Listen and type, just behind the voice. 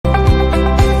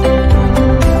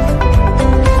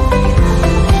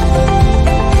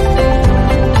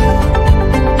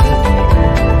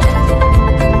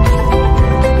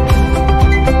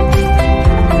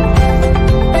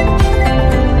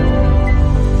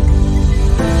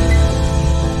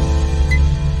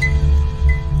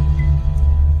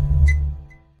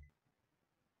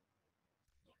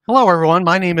Hello, everyone.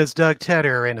 My name is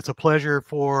𝗥𝗶𝗰, and it's a pleasure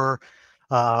for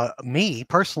me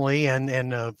personally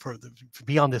to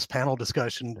be on this panel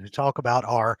discussion to talk about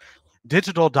our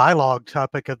digital dialogue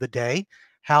topic of the day,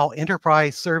 how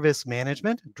enterprise service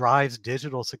management drives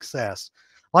digital success.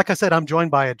 Like I said, I'm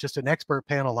joined by just an expert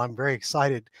panel. I'm very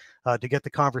excited to get the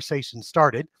conversation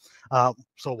started.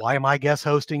 So why am I guest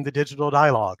hosting the digital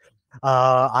dialogue?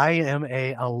 I am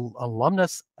a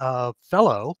alumnus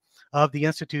fellow of the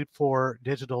Institute for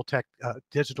Digital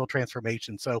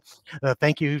Transformation. So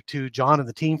thank you to John and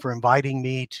the team for inviting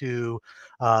me to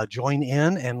join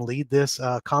in and lead this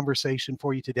conversation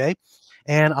for you today.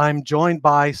 And I'm joined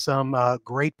by some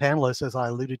great panelists, as I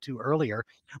alluded to earlier.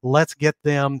 Let's get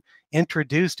them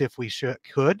introduced if we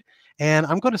could. And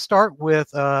I'm going to start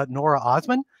with Nora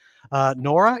Osman.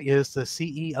 Nora is the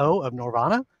CEO of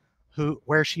Norvana,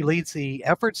 where she leads the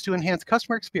efforts to enhance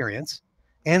customer experience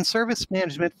and service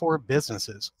management for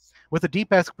businesses. With a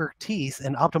deep expertise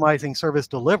in optimizing service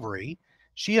delivery,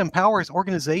 she empowers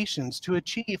organizations to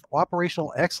achieve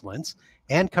operational excellence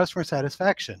and customer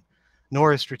satisfaction.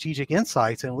 Nora's strategic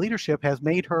insights and leadership has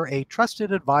made her a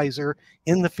trusted advisor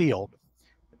in the field,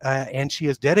 and she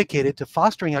is dedicated to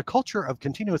fostering a culture of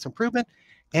continuous improvement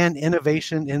and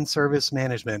innovation in service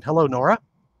management. Hello, Nora.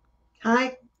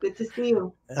 Hi, good to see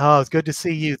you. Oh, it's good to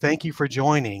see you. Thank you for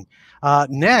joining.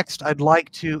 Next, I'd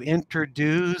like to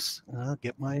introduce,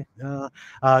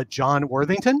 John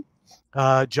Worthington.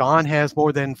 John has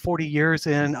more than 40 years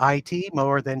in IT,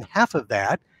 more than half of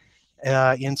that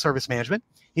in service management.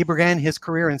 He began his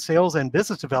career in sales and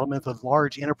business development with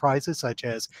large enterprises such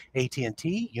as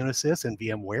AT&T, Unisys, and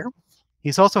VMware.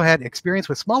 He's also had experience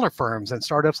with smaller firms and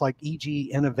startups like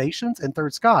EG Innovations and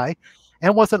Third Sky,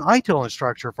 and was an ITIL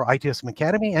instructor for ITSM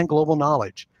Academy and Global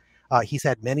Knowledge. He's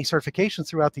had many certifications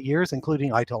throughout the years,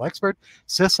 including ITIL Expert,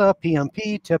 CISA,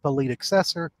 PMP, TIP Elite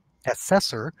Assessor,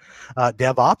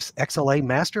 DevOps, XLA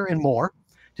Master, and more.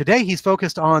 Today, he's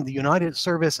focused on the United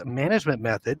Service Management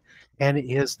Method and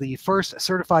is the first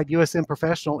certified USM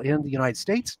professional in the United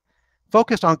States,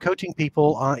 focused on coaching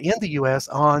people in the U.S.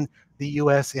 on the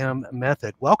USM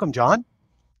method. Welcome, John.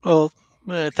 Well,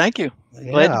 thank you.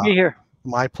 Glad to be here.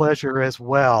 My pleasure as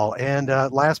well. And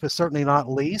last but certainly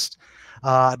not least,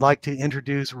 I'd like to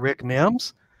introduce Rick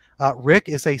Mims. Rick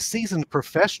is a seasoned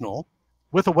professional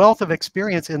with a wealth of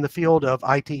experience in the field of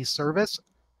IT service.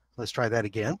 Let's try that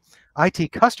again.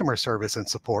 IT customer service and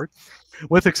support.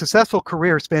 With a successful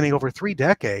career spanning over 3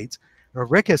 decades,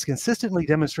 Rick has consistently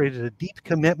demonstrated a deep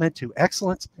commitment to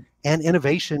excellence and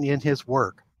innovation in his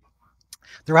work.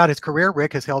 Throughout his career,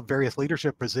 Rick has held various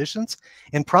leadership positions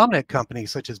in prominent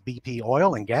companies such as BP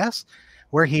Oil and Gas,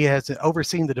 where he has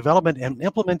overseen the development and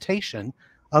implementation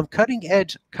of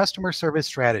cutting-edge customer service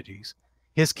strategies.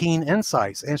 His keen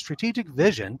insights and strategic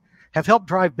vision have helped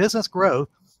drive business growth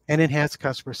and enhance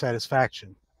customer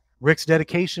satisfaction. Rick's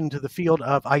dedication to the field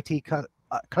of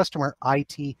customer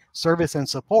IT service and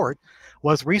support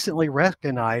was recently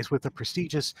recognized with the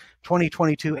prestigious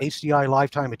 2022 HDI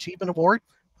Lifetime Achievement Award.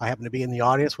 I happened to be in the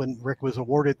audience when Rick was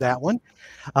awarded that one.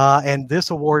 And this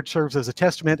award serves as a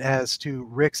testament as to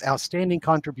Rick's outstanding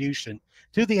contribution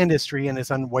to the industry and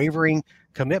his unwavering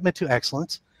commitment to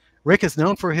excellence. Rick is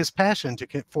known for his passion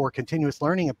for continuous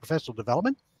learning and professional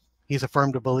development. He's a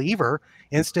firm believer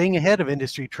in staying ahead of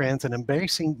industry trends and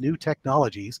embracing new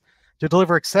technologies to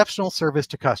deliver exceptional service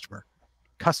to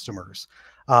customers.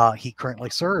 He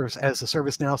currently serves as the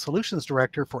ServiceNow Solutions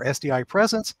Director for SDI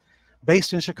Presence,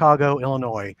 based in Chicago,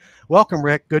 Illinois. Welcome,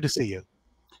 Rick. Good to see you.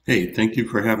 Hey, thank you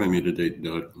for having me today,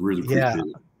 Doug. Really appreciate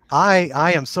it.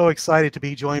 I am so excited to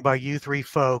be joined by you three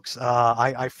folks.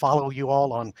 I follow you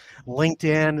all on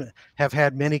LinkedIn, have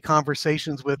had many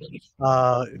conversations with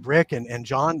Rick and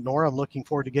John. Nora, I'm looking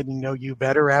forward to getting to know you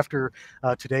better after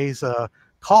today's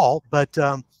call. But,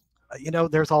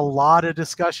 there's a lot of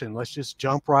discussion. Let's just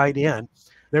jump right in.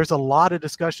 There's a lot of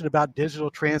discussion about digital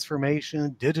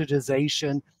transformation,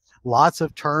 digitization, lots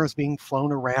of terms being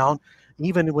flown around,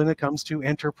 even when it comes to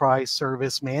enterprise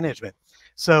service management.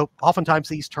 So oftentimes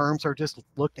these terms are just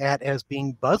looked at as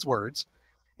being buzzwords.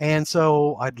 And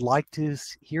so I'd like to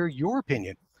hear your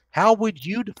opinion. How would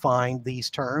you define these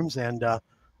terms? And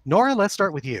Nora, let's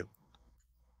start with you.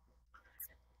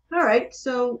 All right.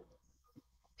 So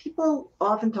people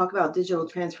often talk about digital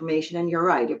transformation, and you're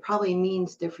right. It probably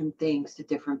means different things to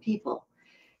different people.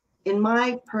 In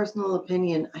my personal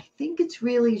opinion, I think it's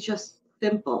really just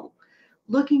simple.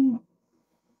 Looking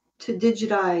to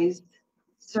digitize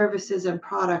services and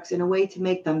products in a way to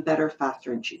make them better,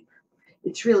 faster, and cheaper.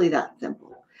 It's really that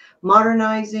simple.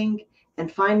 Modernizing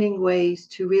and finding ways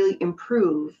to really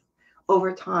improve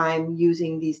over time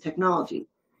using these technologies.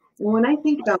 And when I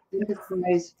think about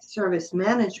enterprise service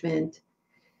management,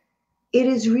 it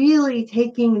is really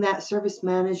taking that service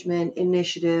management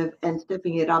initiative and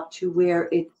stepping it up to where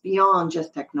it's beyond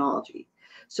just technology.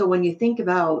 So when you think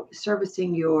about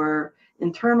servicing your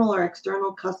internal or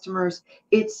external customers,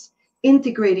 it's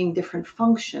integrating different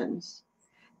functions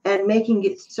and making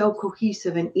it so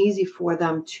cohesive and easy for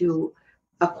them to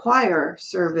acquire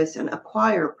service and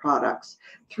acquire products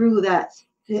through that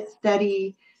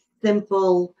steady,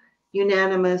 simple,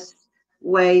 unanimous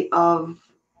way of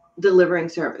delivering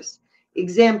service.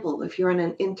 Example, if you're in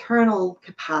an internal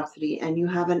capacity and you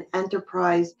have an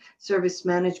enterprise service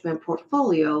management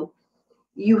portfolio,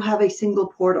 you have a single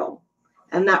portal,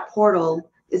 and that portal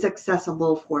is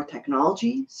accessible for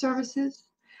technology services,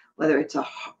 whether it's a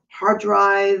hard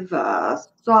drive,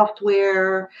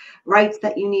 software, rights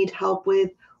that you need help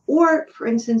with, or for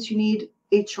instance, you need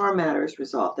HR matters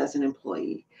resolved as an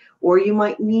employee, or you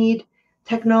might need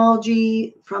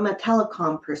technology from a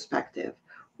telecom perspective,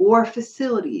 or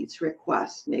facilities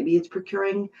requests. Maybe it's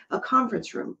procuring a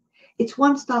conference room. It's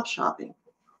one-stop shopping.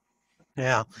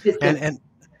 Yeah, and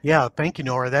yeah, thank you,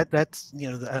 Nora. That's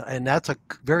and that's a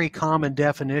very common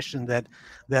definition that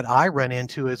I run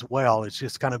into as well. It's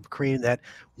just kind of creating that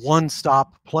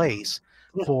one-stop place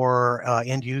for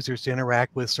end users to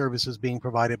interact with services being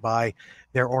provided by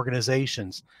their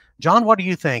organizations. John, what do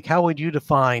you think? How would you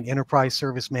define enterprise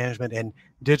service management and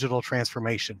digital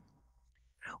transformation?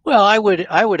 Well, I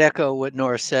would echo what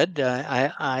Nora said.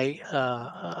 I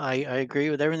agree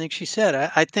with everything she said.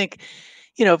 I think,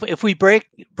 if we break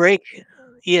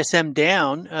ESM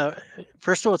down,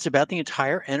 first of all, it's about the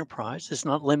entire enterprise. It's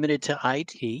not limited to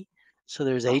IT. So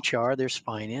there's HR, there's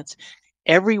finance.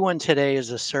 Everyone today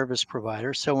is a service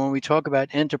provider. So when we talk about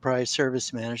enterprise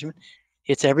service management,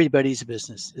 it's everybody's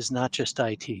business. It's not just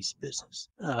IT's business.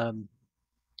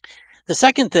 The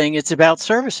second thing, it's about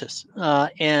services.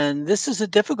 And this is a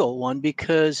difficult one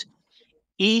because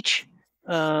each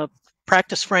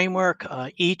practice framework,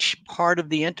 each part of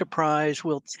the enterprise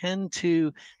will tend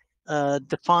to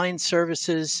define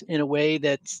services in a way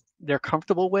that they're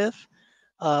comfortable with,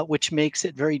 which makes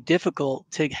it very difficult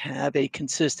to have a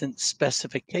consistent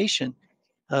specification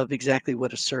of exactly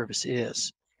what a service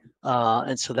is.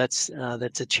 And so that's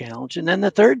a challenge. And then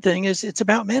the third thing is it's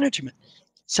about management.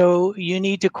 So you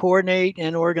need to coordinate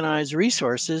and organize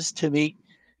resources to meet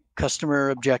customer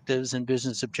objectives and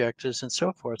business objectives and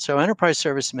so forth. So enterprise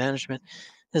service management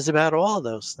is about all of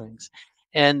those things.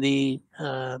 And the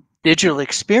digital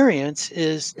experience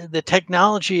is the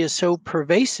technology is so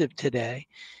pervasive today.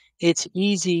 It's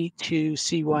easy to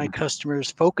see why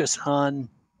customers focus on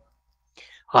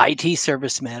IT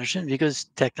service management because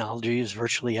technology is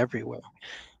virtually everywhere.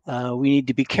 We need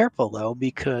to be careful, though,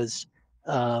 because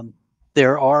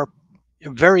there are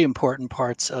very important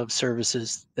parts of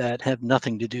services that have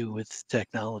nothing to do with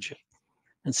technology.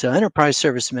 And so enterprise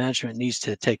service management needs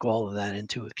to take all of that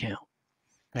into account.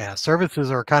 Yeah,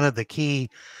 services are kind of the key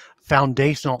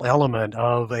foundational element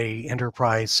of a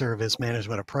enterprise service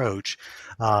management approach.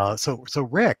 So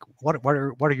Rick, what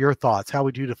are your thoughts? How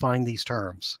would you define these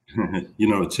terms?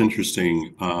 It's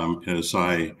interesting as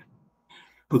I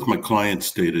with my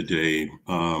clients day to day,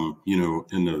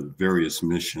 in the various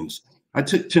missions, I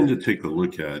tend to take a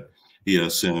look at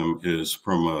ESM is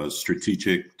from a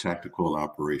strategic, tactical, and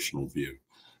operational view,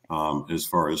 as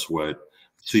far as what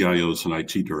CIOs and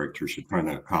IT directors are trying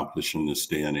to accomplish in this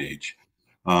day and age.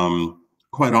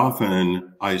 Quite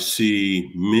often, I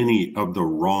see many of the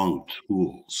wrong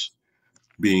tools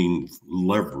being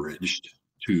leveraged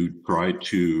to try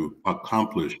to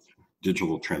accomplish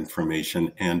digital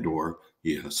transformation and/or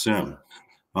ESM.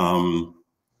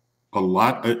 A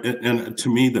lot, and to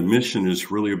me, the mission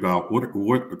is really about what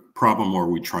problem are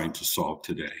we trying to solve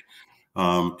today?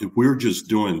 If we're just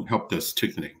doing help desk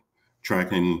ticketing,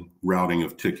 tracking routing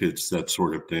of tickets, that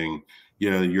sort of thing,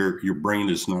 yeah, your brain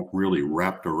is not really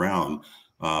wrapped around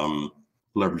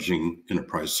leveraging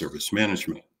enterprise service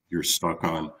management. You're stuck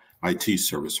on IT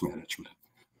service management.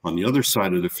 On the other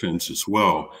side of the fence as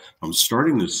well, I'm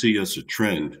starting to see as a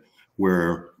trend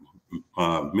where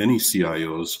many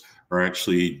CIOs are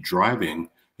actually driving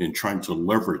and trying to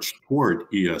leverage toward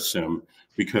ESM,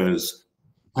 because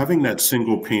having that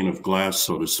single pane of glass,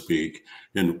 so to speak,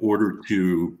 in order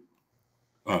to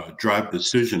drive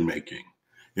decision making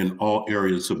in all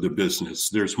areas of the business,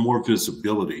 there's more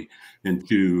visibility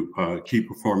into key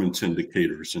performance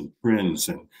indicators and trends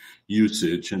and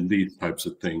usage and these types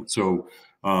of things. So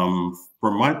from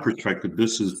my perspective,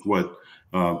 this is what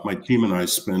my team and I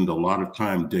spend a lot of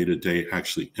time day to day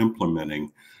actually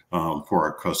implementing for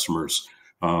our customers,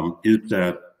 is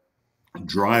that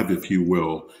drive, if you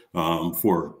will,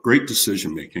 for great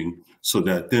decision making, so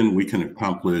that then we can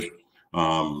accomplish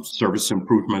service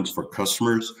improvements for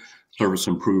customers, service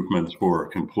improvements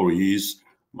for employees,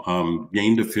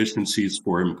 gained efficiencies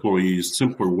for employees,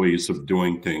 simpler ways of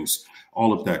doing things.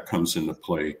 All of that comes into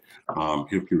play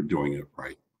if you're doing it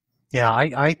right. Yeah,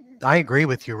 I agree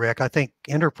with you, Rick. I think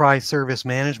enterprise service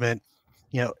management,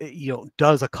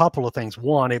 does a couple of things.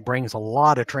 One, it brings a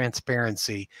lot of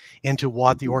transparency into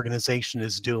what the organization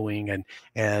is doing,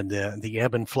 and the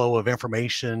ebb and flow of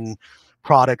information,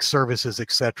 products, services,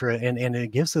 etc. And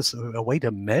it gives us a way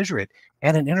to measure it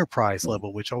at an enterprise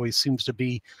level, which always seems to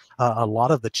be a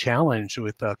lot of the challenge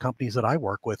with companies that I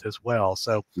work with as well.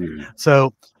 So,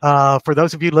 for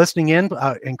those of you listening in,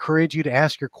 I encourage you to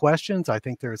ask your questions. I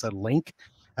think there's a link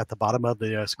at the bottom of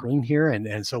the screen here,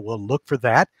 and so we'll look for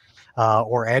that,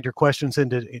 or add your questions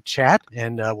into chat,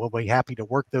 and we'll be happy to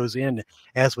work those in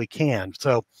as we can.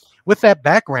 So with that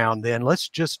background, then let's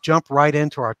just jump right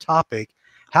into our topic.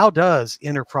 How does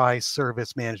enterprise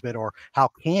service management, or how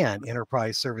can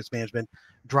enterprise service management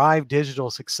drive digital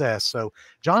success? So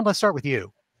John, let's start with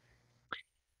you.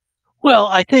 Well,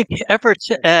 I think efforts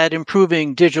at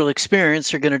improving digital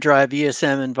experience are going to drive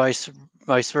ESM and vice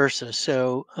versa.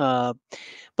 So,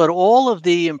 but all of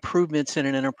the improvements in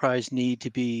an enterprise need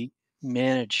to be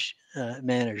managed,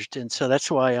 and so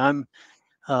that's why I'm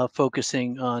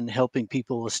focusing on helping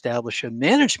people establish a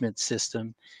management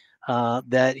system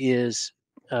that is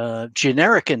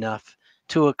generic enough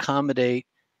to accommodate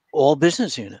all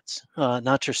business units,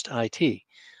 not just IT.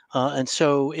 And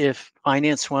so if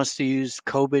finance wants to use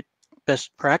COBIT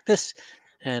best practice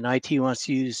and IT wants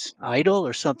to use IDLE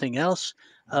or something else,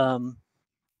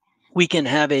 we can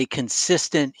have a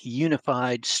consistent,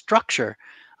 unified structure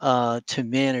to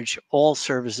manage all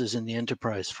services in the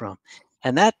enterprise from.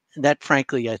 And that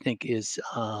frankly, I think is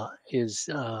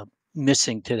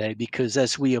missing today, because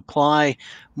as we apply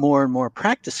more and more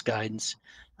practice guidance,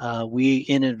 we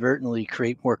inadvertently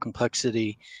create more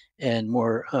complexity and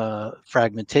more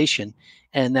fragmentation.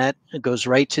 And that goes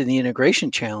right to the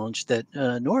integration challenge that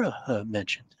Nora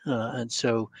mentioned. And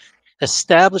so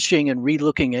establishing and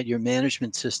relooking at your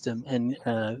management system and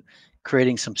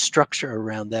creating some structure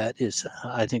around that is,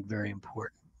 I think, very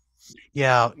important.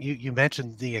 Yeah, you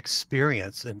mentioned the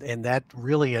experience, and that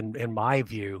really, in my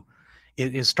view,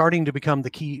 it is starting to become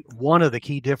one of the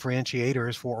key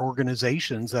differentiators for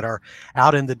organizations that are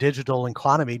out in the digital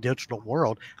economy, digital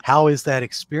world. How is that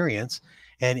experience?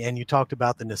 And you talked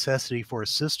about the necessity for a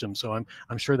system, so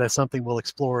I'm sure that's something we'll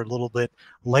explore a little bit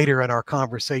later in our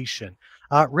conversation.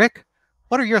 Rick,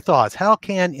 what are your thoughts? How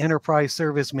can enterprise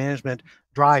service management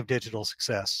drive digital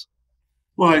success?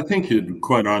 Well, I think it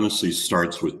quite honestly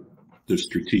starts with the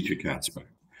strategic aspect.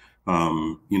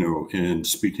 And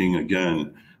speaking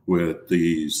again with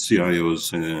the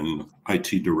CIOs and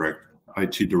IT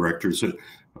directors,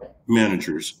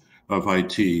 managers of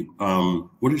IT,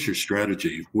 what is your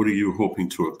strategy? What are you hoping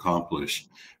to accomplish?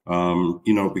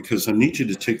 Because I need you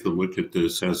to take a look at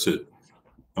this as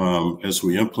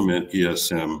we implement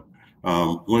ESM.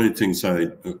 One of the things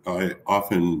I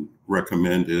often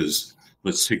recommend is,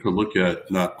 let's take a look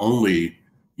at not only,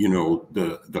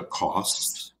 the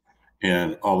costs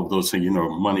and all of those things.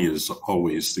 Money is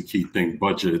always the key thing,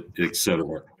 budget,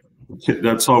 etc.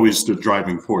 That's always the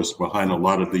driving force behind a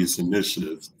lot of these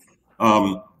initiatives.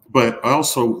 But I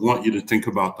also want you to think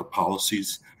about the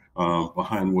policies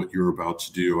behind what you're about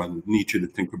to do. I need you to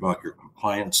think about your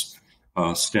compliance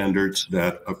standards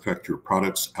that affect your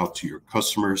products out to your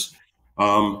customers.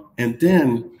 And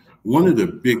then one of the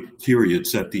big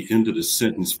periods at the end of the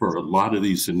sentence for a lot of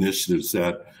these initiatives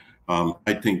that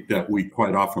I think that we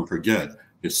quite often forget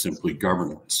is simply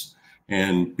governance,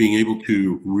 and being able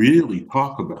to really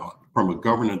talk about, from a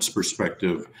governance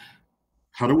perspective,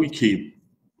 how do we keep,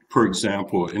 for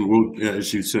example, and we'll,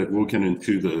 as you said, we'll get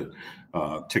into the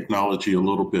technology a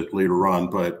little bit later on,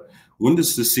 but when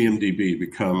does the CMDB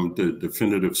become the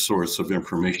definitive source of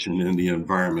information in the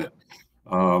environment?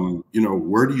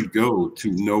 Where do you go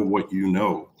to know what you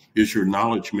know? Is your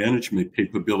knowledge management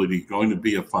capability going to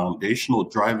be a foundational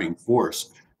driving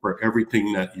force for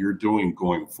everything that you're doing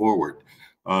going forward?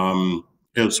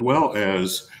 As well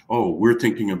as, we're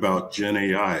thinking about Gen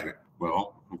AI.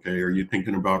 Well, okay, are you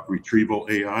thinking about retrieval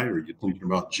AI? Or are you thinking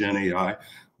about Gen AI?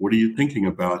 What are you thinking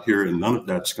about here? And none of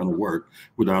that's going to work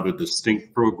without a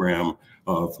distinct program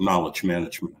of knowledge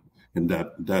management and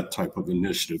that type of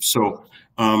initiative. So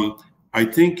I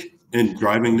think in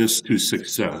driving this to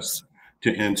success,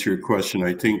 to answer your question,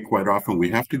 I think quite often we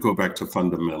have to go back to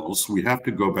fundamentals. We have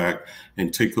to go back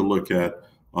and take a look at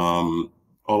all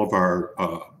of our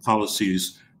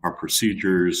policies, our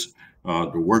procedures,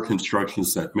 the work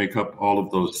instructions that make up all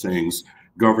of those things,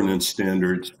 governance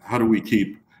standards. How do we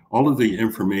keep all of the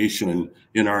information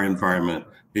in our environment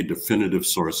a definitive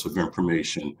source of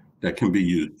information that can be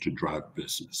used to drive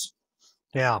business?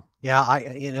 Yeah, yeah.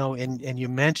 And you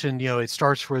mentioned, it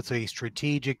starts with a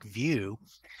strategic view,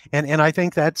 and I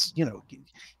think that's,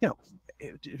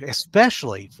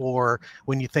 especially for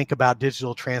when you think about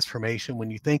digital transformation,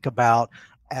 when you think about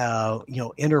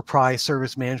enterprise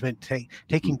service management,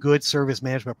 taking good service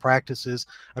management practices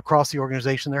across the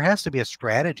organization, there has to be a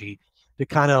strategy to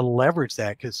kind of leverage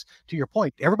that. Because to your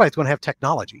point, everybody's going to have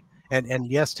technology, and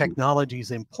yes, technology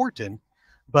is important,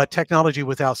 but technology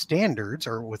without standards,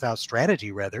 or without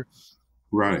strategy rather,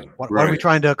 right, what are we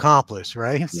trying to accomplish,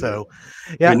 right? So,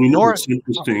 yeah. And Nora, it's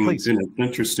interesting, please. and it's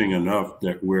interesting enough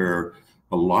that where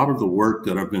a lot of the work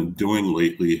that I've been doing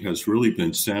lately has really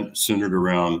been centered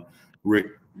around, Rick,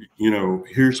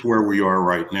 here's where we are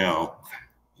right now.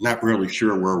 Not really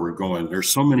sure where we're going. There's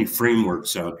so many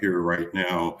frameworks out here right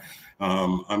now.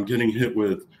 I'm getting hit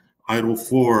with IDLE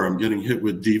 4, I'm getting hit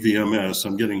with DVMS,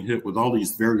 I'm getting hit with all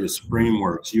these various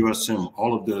frameworks, USM,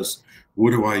 all of this.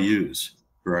 What do I use,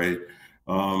 right?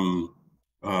 And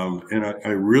I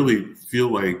really feel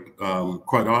like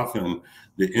quite often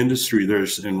the industry,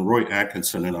 and Roy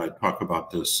Atkinson and I talk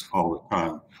about this all the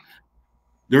time,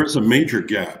 there's a major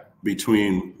gap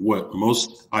between what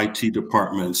most IT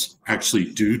departments actually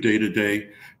do day to day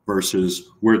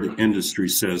versus where the industry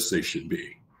says they should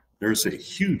be. There's a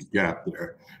huge gap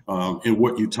there in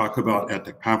what you talk about at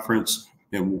the conference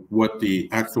and what the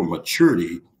actual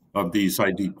maturity of these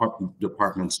IT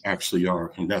departments actually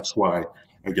are. And that's why,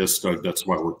 I guess, Doug, that's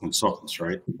why we're consultants,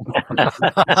 right?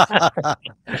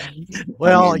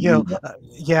 Well,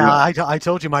 I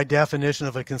told you my definition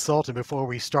of a consultant before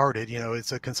we started.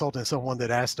 It's a consultant, someone that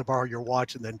asks to borrow your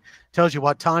watch and then tells you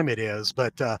what time it is.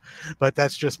 But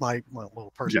that's just my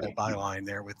little personal byline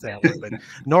there with that one. But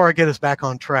Nora, get us back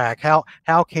on track.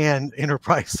 How can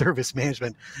enterprise service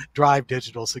management drive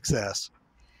digital success?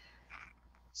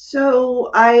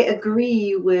 So I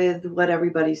agree with what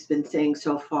everybody's been saying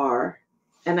so far.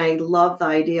 And I love the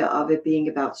idea of it being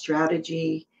about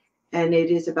strategy, and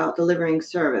it is about delivering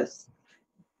service.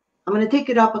 I'm going to take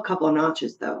it up a couple of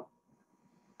notches, though.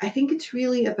 I think it's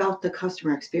really about the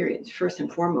customer experience, first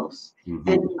and foremost. Mm-hmm.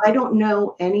 And I don't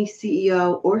know any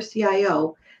CEO or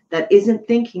CIO that isn't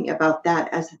thinking about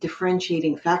that as a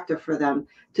differentiating factor for them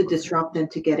to disrupt and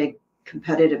to get a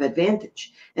competitive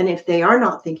advantage. And if they are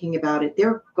not thinking about it,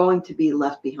 they're going to be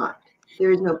left behind.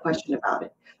 There is no question about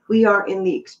it. We are in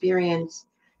the experience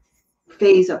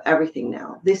phase of everything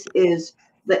now. This is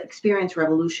the experience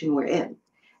revolution we're in.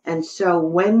 And so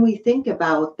when we think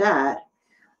about that,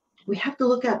 we have to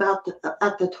look at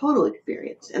the total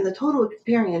experience. And the total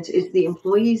experience is the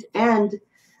employees and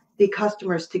the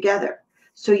customers together.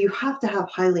 So you have to have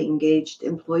highly engaged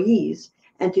employees.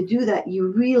 And to do that,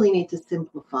 you really need to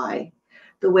simplify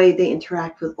the way they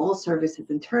interact with all services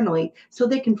internally so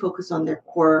they can focus on their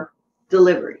core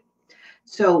delivery.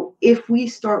 So if we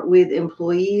start with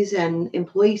employees and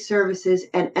employee services,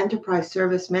 and enterprise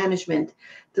service management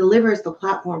delivers the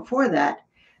platform for that,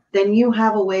 then you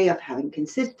have a way of having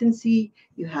consistency,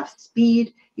 you have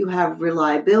speed, you have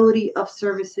reliability of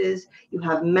services, you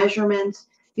have measurements,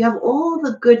 you have all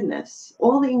the goodness,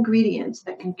 all the ingredients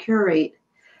that can curate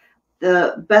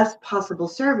the best possible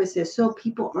services so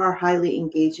people are highly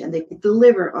engaged and they could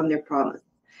deliver on their promise.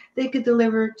 They could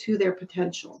deliver to their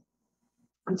potential.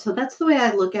 And so that's the way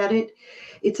I look at it.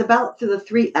 It's about the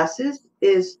 3 S's.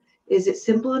 Is it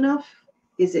simple enough?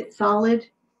 Is it solid?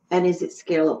 And is it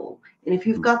scalable? And if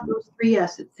you've got those 3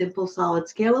 S's, simple, solid,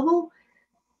 scalable,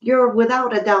 you're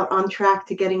without a doubt on track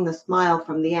to getting the smile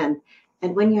from the end.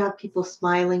 And when you have people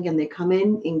smiling and they come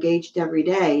in engaged every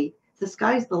day, the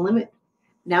sky's the limit.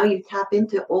 Now you tap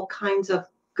into all kinds of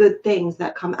good things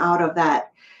that come out of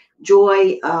that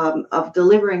joy of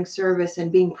delivering service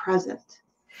and being present.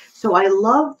 So I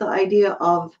love the idea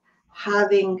of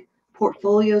having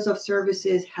portfolios of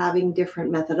services, having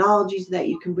different methodologies that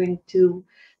you can bring to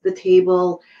the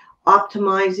table,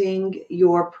 optimizing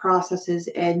your processes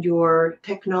and your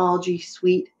technology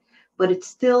suite, but it's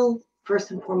still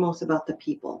first and foremost about the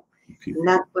people. And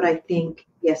that's what I think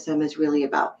ESM is really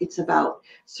about. It's about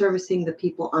servicing the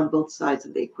people on both sides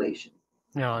of the equation.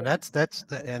 And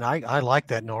and I like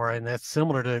that, Nora, and that's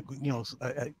similar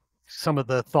to some of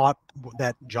the thought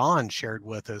that John shared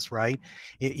with us, right?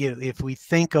 If we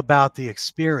think about the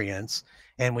experience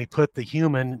and we put the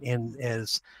human in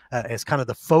as kind of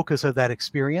the focus of that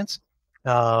experience,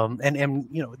 and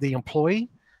the employee,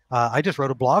 I just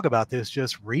wrote a blog about this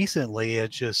just recently.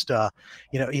 It's just,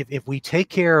 if we take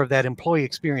care of that employee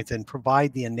experience and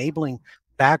provide the enabling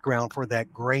background for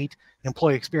that great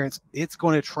employee experience, it's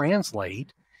going to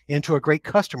translate into a great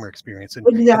customer experience. And,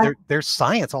 Exactly. there's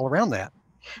science all around that.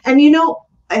 And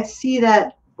I see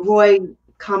that Roy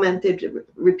commented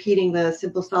repeating the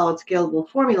simple, solid, scalable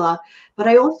formula, but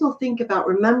I also think about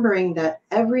remembering that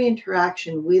every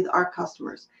interaction with our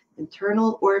customers,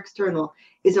 internal or external,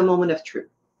 is a moment of truth.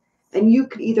 And you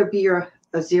could either be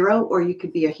a zero or you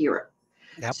could be a hero.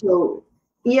 Yep. So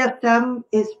ESM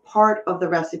is part of the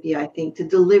recipe, I think, to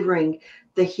delivering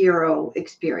the hero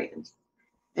experience.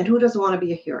 And who doesn't want to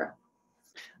be a hero?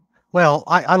 Well,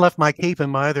 I left my cape in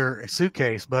my other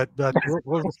suitcase, but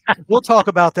we'll talk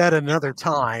about that another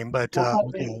time. But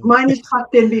mine is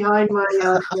tucked in behind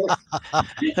my.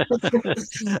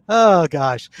 Oh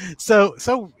gosh, so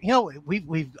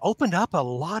we've opened up a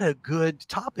lot of good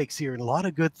topics here and a lot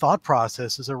of good thought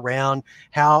processes around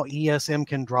how ESM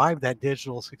can drive that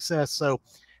digital success. So,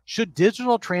 should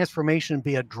digital transformation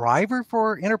be a driver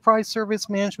for enterprise service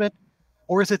management,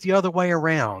 or is it the other way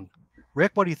around?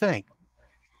 Rick, what do you think?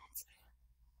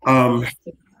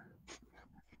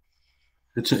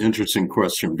 It's an interesting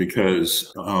question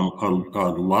because a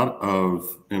lot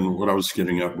of, and what I was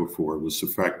getting at before was the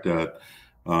fact that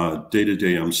day to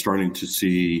day I'm starting to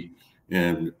see,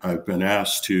 and I've been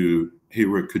asked to, hey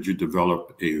Rick, could you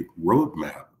develop a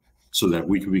roadmap so that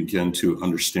we can begin to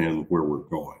understand where we're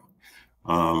going?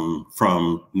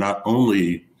 From not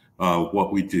only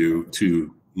what we do,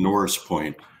 to Nora's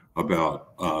point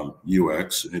about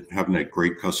UX, having that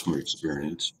great customer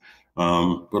experience,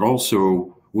 but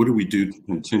also what do we do to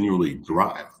continually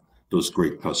drive those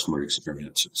great customer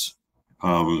experiences?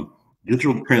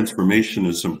 Digital transformation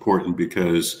is important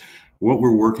because what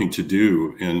we're working to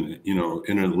do, and in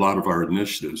a lot of our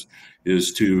initiatives,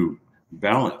 is to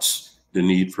balance the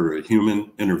need for a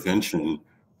human intervention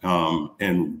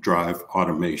and drive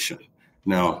automation.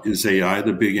 Now, is AI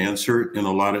the big answer in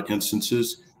a lot of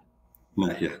instances?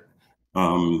 Not yet.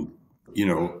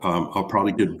 I'll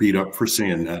probably get beat up for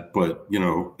saying that, but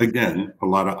again, a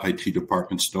lot of IT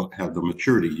departments don't have the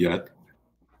maturity yet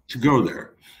to go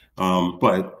there.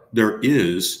 But there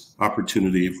is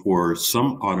opportunity for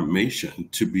some automation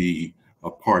to be a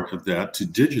part of that, to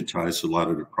digitize a lot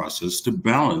of the process, to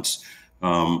balance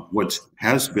what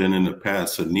has been in the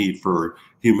past a need for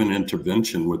human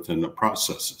intervention within the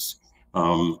processes.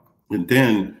 And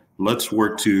then let's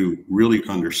work to really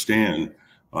understand,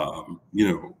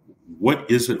 what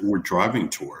is it we're driving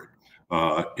toward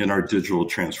in our digital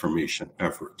transformation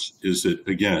efforts? Is it,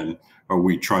 again, are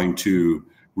we trying to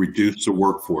reduce the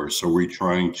workforce? Are we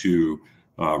trying to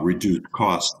reduce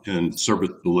cost and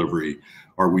service delivery?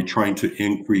 Are we trying to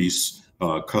increase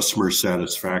customer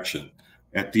satisfaction?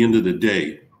 At the end of the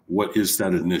day, what is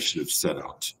that initiative set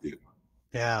out to do?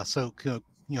 Yeah, so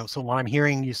so what I'm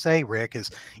hearing you say, Rick, is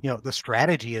the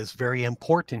strategy is very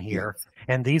important here,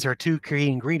 and these are two key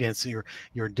ingredients: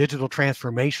 your digital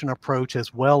transformation approach,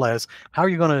 as well as how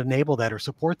you're going to enable that or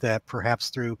support that, perhaps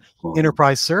through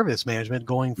enterprise service management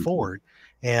going forward.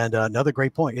 And another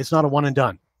great point: it's not a one and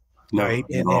done, right?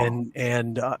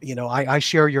 And I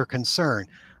share your concern.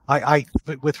 I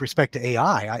with respect to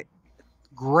AI,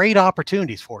 great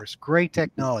opportunities for us, great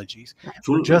technologies.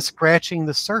 Absolutely. We're just scratching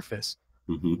the surface.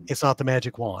 It's not the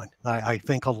magic wand. I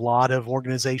think a lot of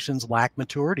organizations lack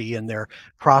maturity in their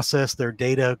process, their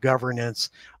data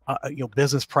governance,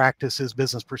 business practices,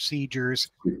 business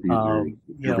procedures.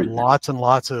 Lots and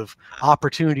lots of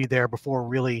opportunity there before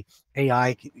really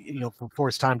AI, before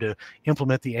it's time to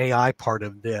implement the AI part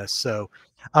of this. So,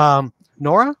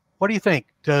 Nora, what do you think?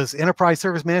 Does enterprise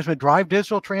service management drive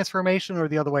digital transformation, or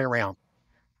the other way around?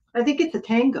 I think it's a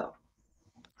tango.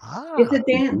 It's a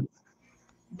dance.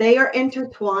 They are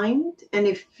intertwined, and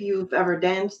if you've ever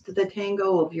danced the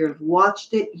tango, if you've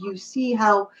watched it, you see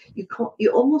how you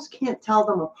almost can't tell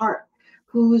them apart.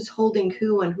 Who's holding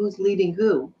who and who's leading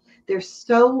who? They're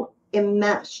so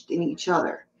enmeshed in each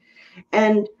other.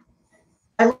 And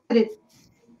I look at it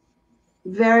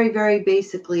very, very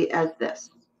basically as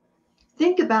this.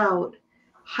 Think about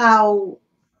how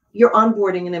you're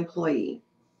onboarding an employee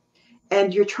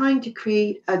and you're trying to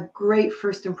create a great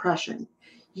first impression.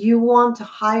 You want to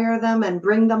hire them and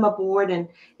bring them aboard and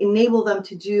enable them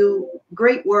to do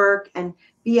great work and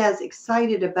be as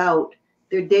excited about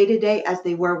their day-to-day as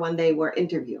they were when they were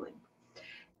interviewing.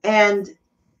 And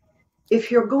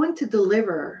if you're going to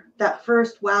deliver that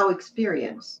first wow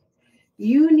experience,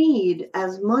 you need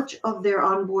as much of their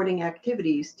onboarding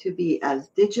activities to be as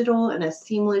digital and as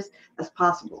seamless as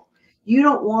possible. You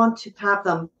don't want to have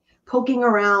them poking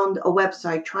around a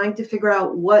website trying to figure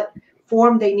out what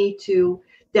form they need to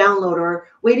download, or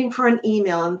waiting for an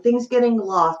email and things getting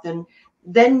lost, and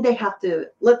then they have to,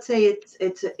 let's say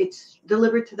it's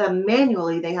delivered to them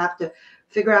manually, they have to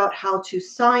figure out how to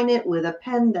sign it with a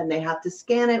pen, then they have to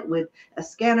scan it with a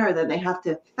scanner, then they have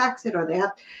to fax it, or they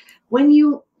have, when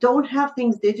you don't have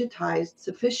things digitized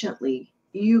sufficiently,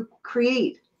 you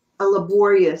create a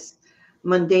laborious,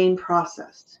 mundane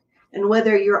process. And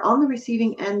whether you're on the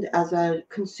receiving end as a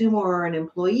consumer or an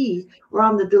employee, or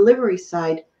on the delivery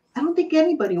side, I don't think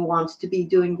anybody wants to be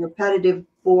doing repetitive,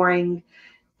 boring,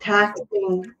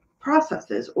 taxing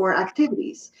processes or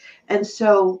activities. And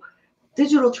so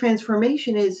digital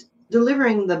transformation is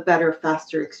delivering the better,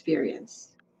 faster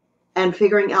experience and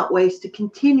figuring out ways to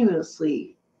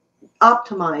continuously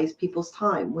optimize people's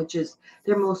time, which is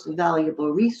their most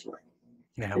valuable resource.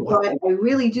 Yeah, And so I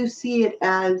really do see it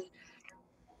as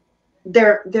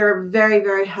they're very,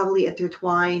 very heavily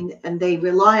intertwined, and they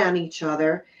rely on each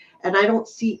other. And I don't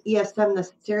see ESM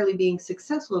necessarily being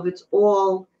successful if it's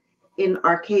all in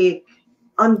archaic,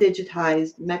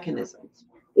 undigitized mechanisms.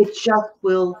 It just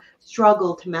will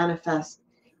struggle to manifest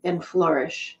and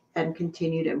flourish and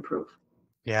continue to improve.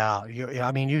 Yeah,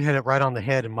 I mean, you hit it right on the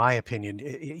head, in my opinion.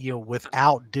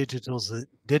 Without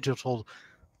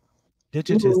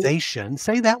digitization,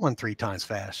 say that one 3 times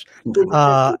fast.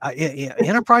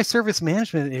 Enterprise service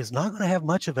management is not going to have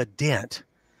much of a dent.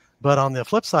 But on the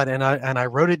flip side, and I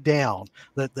wrote it down,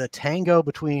 the tango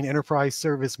between enterprise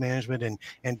service management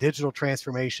and digital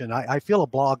transformation. I feel a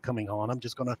blog coming on. I'm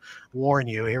just going to warn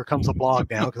you. Here comes a blog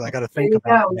now, because I got to think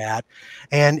about that.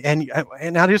 And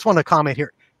I just want to comment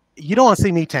here. You don't want to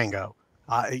see me tango.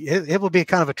 It will be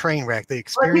kind of a train wreck. The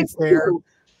experience there.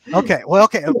 Okay. Well,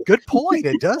 okay. Good point.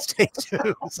 It does take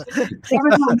two.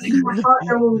 Your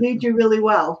partner will lead you really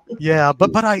well. Yeah,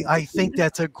 but I think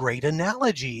that's a great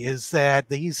analogy, is that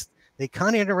they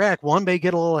kind of interact. One may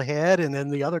get a little ahead, and then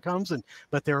the other comes,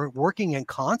 but they're working in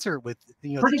concert with,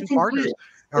 the two partners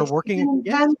are working. It's an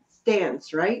intense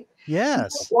dance, right?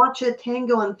 Yes. Watch a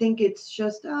tango and think it's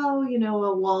just, a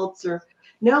waltz, or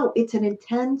no, it's an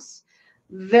intense,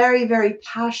 very, very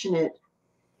passionate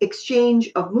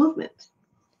exchange of movement.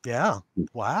 Yeah.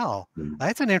 Wow.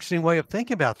 That's an interesting way of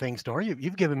thinking about things, Dora.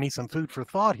 You've given me some food for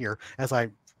thought here as I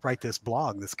write this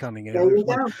blog that's coming in. There you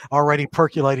go. Already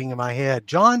percolating in my head.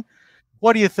 John,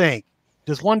 what do you think?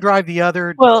 Does one drive the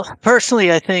other? Well,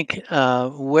 personally, I think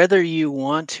whether you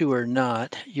want to or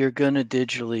not, you're going to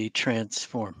digitally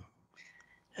transform.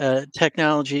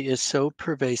 Technology is so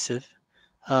pervasive.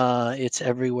 It's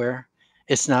everywhere.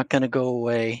 It's not going to go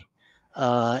away.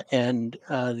 And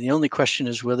the only question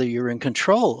is whether you're in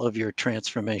control of your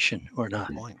transformation or not.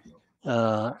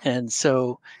 And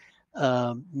so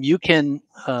you can,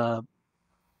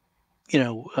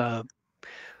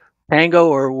 tango,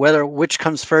 or which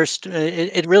comes first,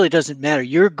 it really doesn't matter.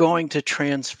 You're going to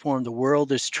transform. The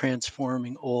world is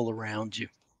transforming all around you.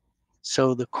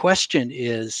 So the question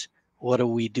is, what do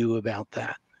we do about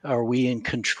that? Are we in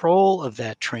control of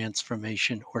that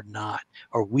transformation or not?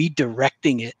 Are we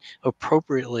directing it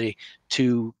appropriately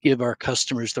to give our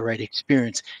customers the right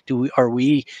experience? Are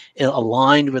we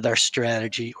aligned with our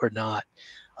strategy or not?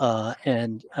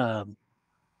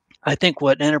 I think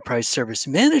what enterprise service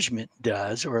management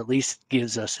does, or at least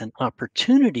gives us an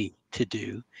opportunity to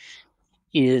do,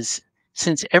 is,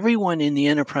 since everyone in the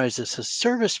enterprise is a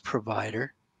service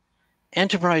provider,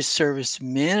 enterprise service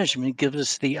management gives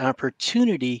us the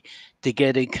opportunity to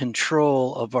get in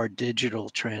control of our digital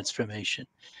transformation.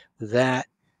 That,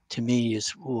 to me, is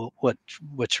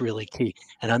what's really key.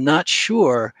 And I'm not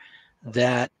sure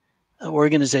that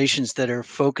organizations that are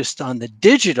focused on the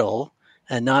digital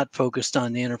and not focused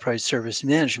on the enterprise service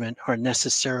management are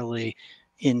necessarily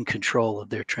in control of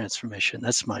their transformation.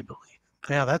 That's my belief.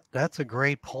 Yeah, that's a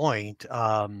great point.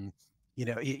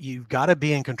 You've got to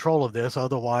be in control of this,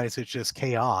 otherwise it's just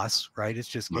chaos, right? It's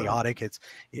just chaotic.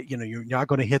 You're not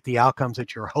going to hit the outcomes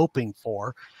that you're hoping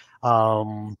for.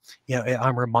 I'm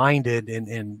reminded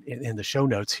in the show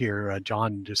notes here,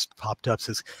 John just popped up,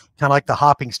 says kind of like the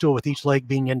hopping stool with each leg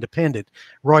being independent.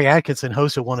 Roy Atkinson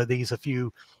hosted one of these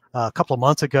a couple of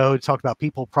months ago to talk about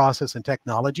people, process, and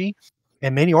technology.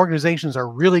 And many organizations are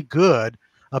really good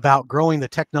about growing the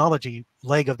technology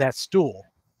leg of that stool,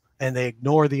 and they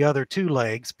ignore the other two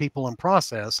legs, people and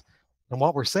process. And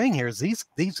what we're saying here is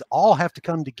these all have to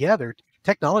come together.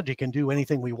 Technology can do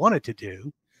anything we want it to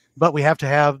do, but we have to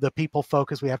have the people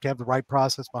focus. We have to have the right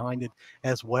process behind it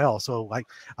as well. So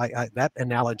that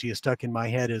analogy is stuck in my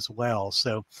head as well.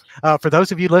 So for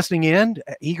those of you listening in,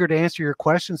 eager to answer your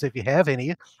questions if you have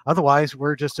any. Otherwise,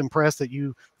 we're just impressed that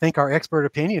you think our expert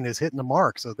opinion is hitting the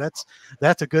mark. So that's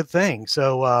a good thing.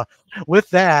 So with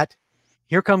that,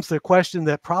 here comes the question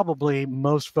that probably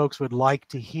most folks would like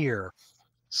to hear.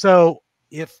 So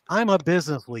if I'm a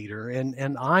business leader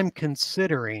and I'm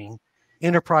considering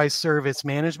enterprise service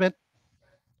management,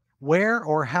 where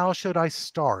or how should I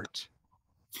start?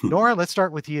 Nora, let's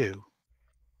start with you.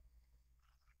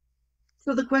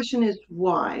 So the question is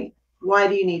why? Why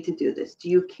do you need to do this? Do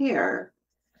you care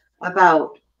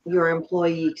about your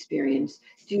employee experience?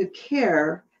 Do you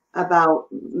care about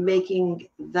making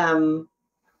them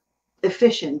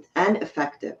efficient and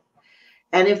effective?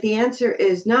 And if the answer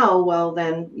is no, well,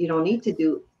 then you don't need to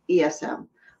do ESM.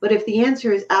 But if the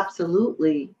answer is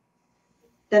absolutely,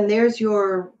 then there's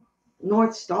your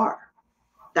North Star.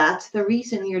 That's the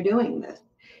reason you're doing this.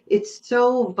 It's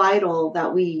so vital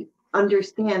that we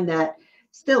understand that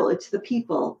still it's the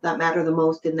people that matter the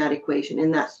most in that equation, in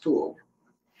that stool.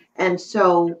 And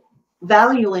so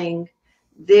valuing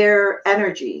their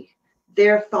energy,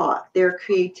 their thought, their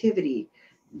creativity,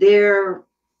 their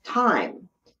time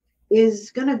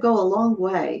is going to go a long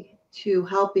way to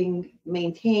helping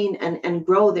maintain and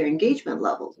grow their engagement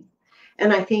levels.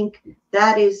 And I think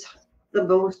that is the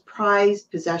most prized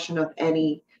possession of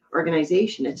any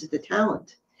organization. It's the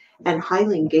talent, and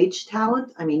highly engaged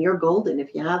talent. I mean, you're golden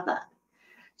if you have that.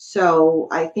 So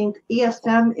I think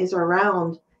ESM is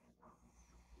around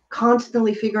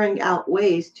constantly figuring out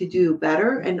ways to do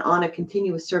better and on a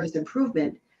continuous service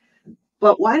improvement.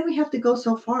 But why do we have to go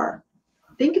so far?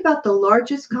 Think about the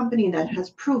largest company that has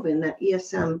proven that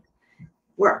ESM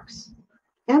works,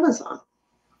 Amazon.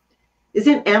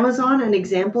 Isn't Amazon an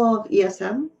example of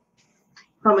ESM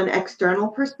from an external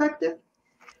perspective?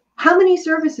 How many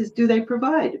services do they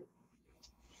provide?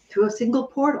 Through a single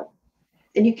portal.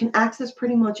 And you can access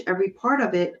pretty much every part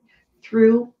of it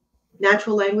through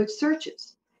natural language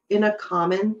searches in a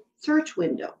common search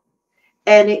window.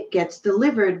 And it gets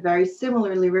delivered very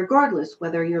similarly, regardless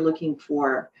whether you're looking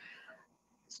for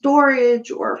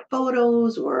storage or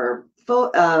photos or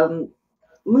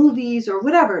movies or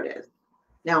whatever it is.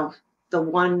 Now,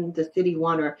 the city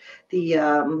one or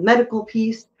the medical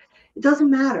piece, it doesn't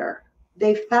matter.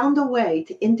 They found a way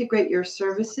to integrate your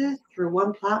services through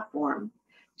one platform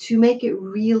to make it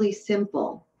really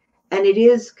simple. And it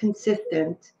is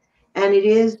consistent, and it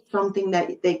is something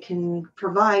that they can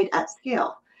provide at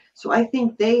scale. So I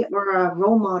think they are a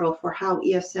role model for how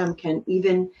ESM can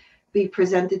even be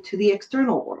presented to the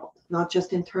external world, not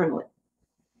just internally.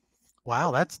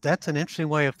 Wow, that's an interesting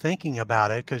way of thinking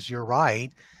about it, because you're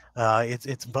right.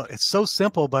 It's so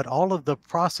simple, but all of the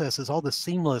processes, all the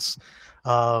seamless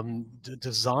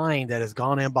design that has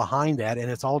gone in behind that, and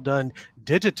it's all done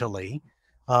digitally.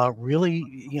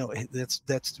 Really,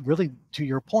 that's really, to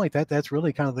your point, that's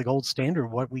really kind of the gold standard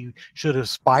of what we should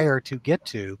aspire to get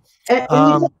to. And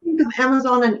you don't think of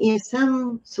Amazon an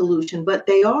ESM solution, but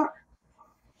they are.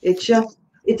 It's just,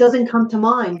 it doesn't come to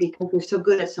mind because they're so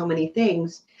good at so many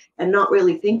things and not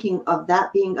really thinking of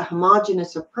that being a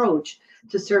homogeneous approach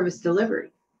to service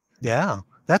delivery. Yeah,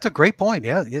 that's a great point.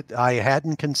 Yeah, I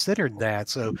hadn't considered that.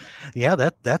 So yeah,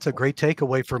 that's a great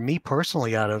takeaway for me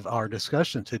personally out of our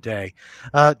discussion today.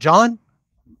 John,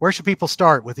 where should people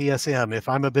start with ESM? If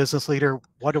I'm a business leader,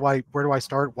 where do I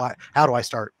start? How do I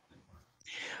start?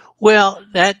 Well,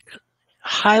 that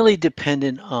highly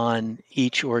dependent on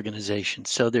each organization.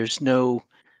 So there's no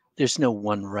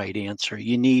one right answer.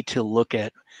 You need to look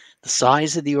at the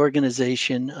size of the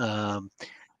organization,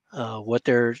 what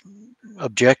their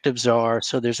objectives are.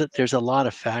 So there's a lot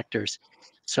of factors.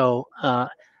 So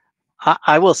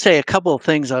I will say a couple of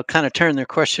things. I'll kind of turn their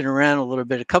question around a little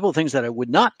bit. A couple of things that I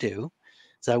would not do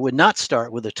is I would not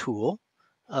start with a tool.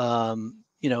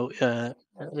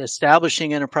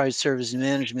 Establishing enterprise service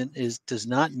management does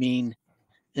not mean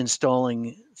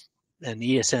installing an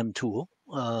ESM tool.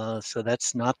 So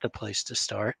that's not the place to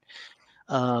start.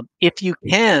 If you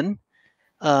can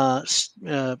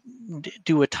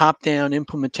do a top-down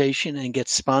implementation and get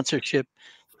sponsorship,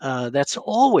 that's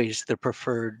always the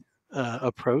preferred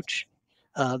approach.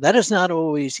 That is not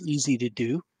always easy to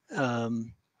do.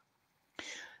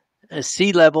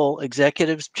 C-level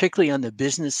executives, particularly on the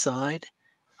business side,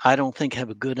 I don't think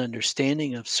have a good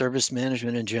understanding of service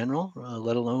management in general,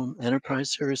 let alone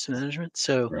enterprise service management.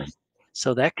 So, Right.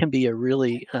 so that can be a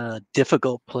really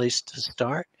difficult place to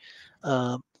start.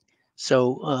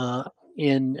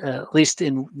 In at least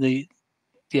in the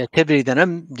activity that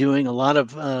I'm doing, a lot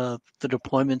of the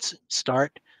deployments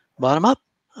start bottom up,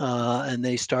 and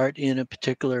they start in a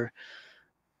particular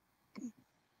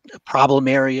problem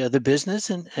area of the business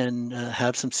and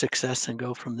have some success and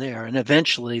go from there. And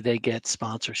eventually they get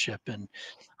sponsorship and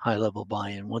high level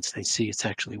buy-in once they see it's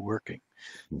actually working.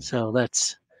 So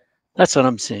that's what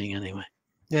I'm seeing anyway.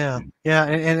 Yeah,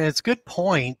 and it's a good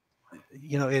point.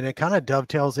 and it kind of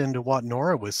dovetails into what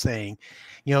Nora was saying.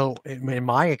 In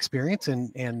my experience,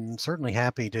 and certainly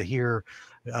happy to hear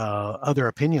other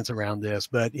opinions around this,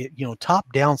 but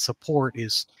top-down support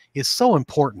is so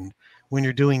important when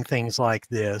you're doing things like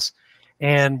this.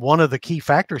 And one of the key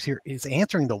factors here is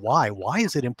answering the why. Why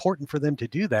is it important for them to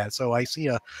do that? So I see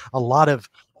a lot of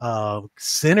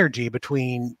synergy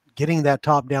between getting that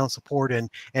top-down support and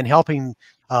helping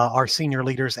our senior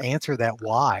leaders answer that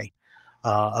why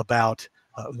about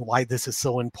why this is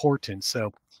so important.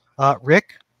 So,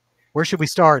 Rick, where should we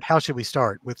start? How should we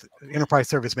start with enterprise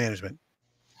service management?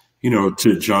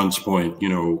 To John's point,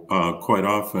 quite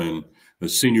often the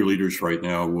senior leaders right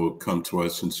now will come to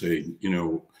us and say,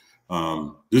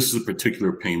 this is a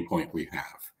particular pain point we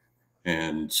have.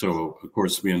 And so, of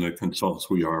course, being the consultants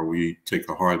we take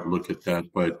a hard look at that,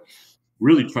 but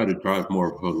really try to drive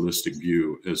more of a holistic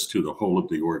view as to the whole of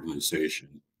the organization.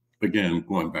 Again,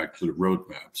 going back to the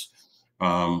roadmaps.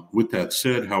 With that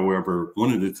said, however,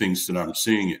 one of the things that I'm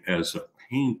seeing as a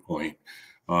pain point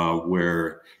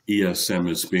where ESM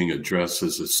is being addressed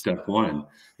as a step one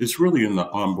is really in the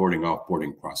onboarding,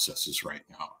 offboarding processes right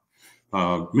now.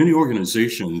 Many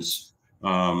organizations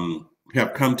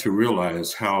have come to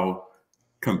realize how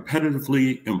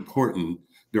competitively important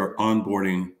their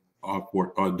onboarding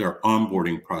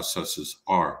processes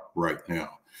are right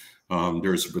now.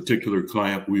 There's a particular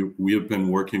client we have been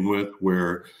working with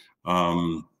where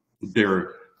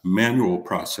their manual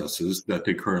processes that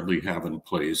they currently have in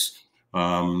place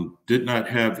did not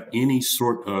have any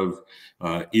sort of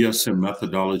ESM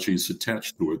methodologies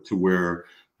attached to it, to where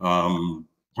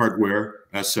hardware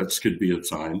assets could be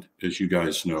assigned, as you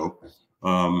guys know,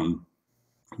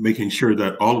 making sure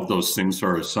that all of those things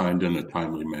are assigned in a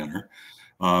timely manner,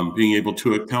 being able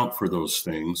to account for those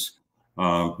things,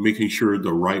 making sure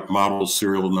the right model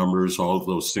serial numbers, all of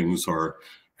those things are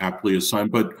aptly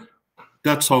assigned. But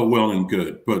that's all well and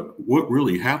good. But what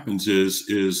really happens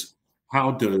is how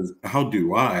do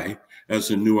I, as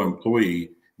a new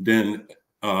employee, then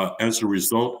as a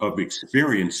result of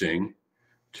experiencing,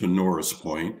 to Nora's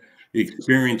point,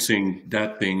 experiencing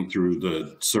that thing through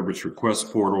the service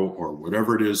request portal or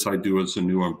whatever it is I do as a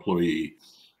new employee,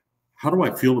 how do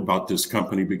I feel about this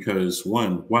company? Because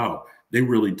one, wow, they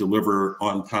really deliver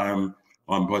on time,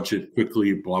 on budget,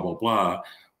 quickly, blah, blah, blah.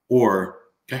 Or,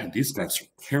 God, these guys are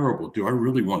terrible. Do I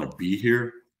really want to be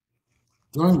here?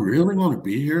 Do I really want to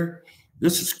be here?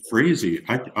 This is crazy.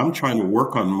 I'm trying to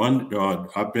work on Monday.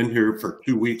 I've been here for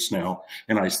 2 weeks now,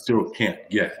 and I still can't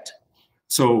get.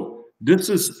 So this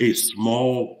is a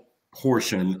small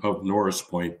portion of Nora's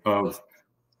point of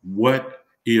what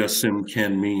ESM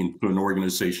can mean to an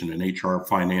organization in HR,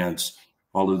 finance,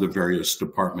 all of the various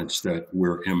departments that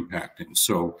we're impacting.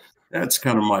 So that's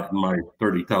kind of my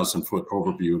 30,000 foot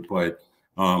overview. But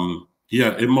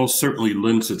yeah, it most certainly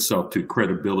lends itself to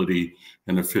credibility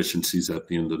and efficiencies at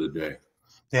the end of the day.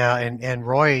 Yeah, and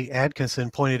Roy Atkinson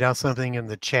pointed out something in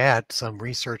the chat, some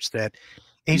research that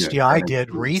HDI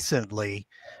did recently.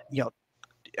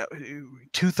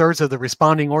 2/3 of the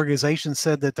responding organizations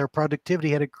said that their productivity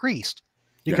had increased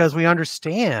because we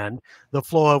understand the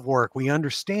flow of work. We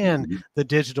understand the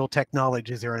digital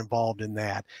technologies that are involved in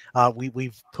that.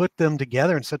 We've put them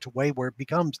together in such a way where it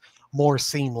becomes more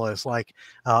seamless. And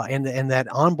that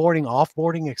onboarding,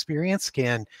 offboarding experience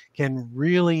can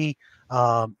really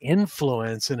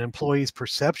influence an employee's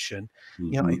perception.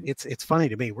 It's funny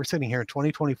to me. We're sitting here in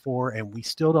 2024 and we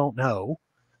still don't know.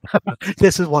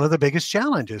 This is one of the biggest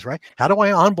challenges, right? How do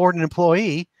I onboard an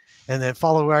employee and then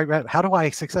follow right? How do I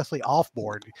successfully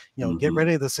offboard? Get rid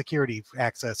of the security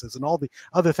accesses and all the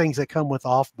other things that come with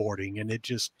offboarding. And it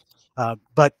just,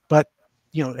 but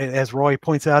as Roy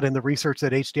points out in the research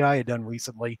that HDI had done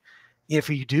recently, if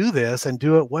you do this and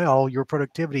do it well, your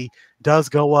productivity does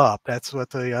go up. That's what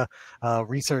the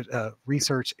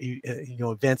research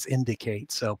events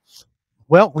indicate. So.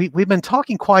 Well, we've been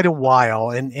talking quite a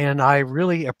while, and I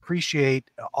really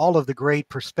appreciate all of the great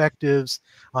perspectives.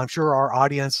 I'm sure our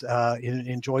audience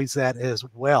enjoys that as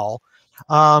well.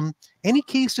 Any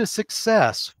keys to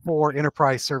success for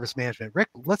enterprise service management? Rick,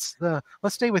 let's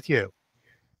stay with you.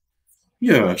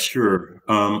 Yeah, sure.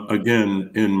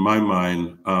 Again, in my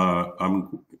mind,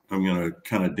 I'm going to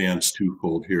kind of dance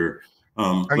twofold here.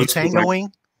 Are you tangoing?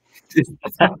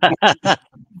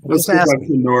 Let's go back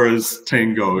to Nora's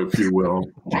tango, if you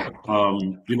will.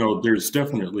 There's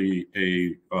definitely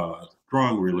a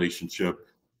strong relationship.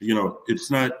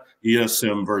 It's not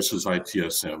ESM versus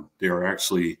ITSM. They are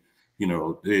actually,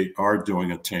 they are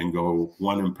doing a tango.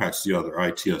 One impacts the other.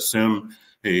 ITSM,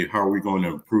 hey, how are we going to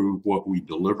improve what we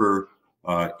deliver?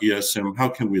 ESM, how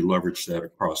can we leverage that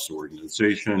across the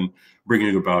organization,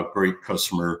 bringing about great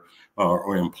customer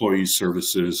or employee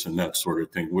services and that sort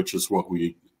of thing, which is what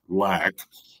we lack.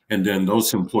 And then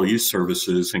those employee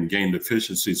services and gained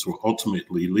efficiencies will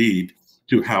ultimately lead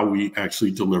to how we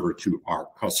actually deliver to our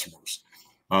customers.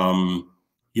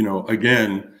 You know,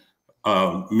 again,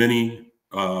 many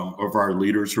of our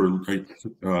leaders or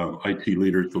IT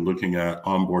leaders are looking at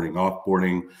onboarding,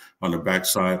 offboarding. On the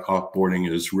backside, offboarding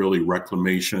is really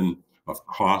reclamation of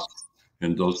costs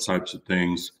and those types of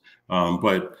things.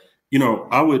 But you know,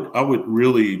 I would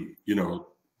really, you know,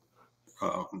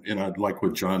 and I'd like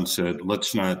what John said.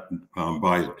 Let's not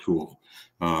buy a tool.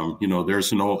 You know,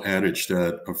 there's an old adage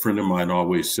that a friend of mine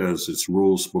always says: "It's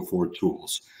rules before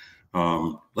tools."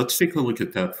 Let's take a look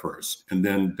at that first, and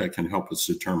then that can help us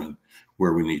determine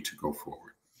where we need to go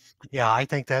forward. Yeah, I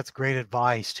think that's great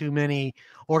advice. Too many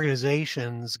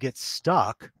organizations get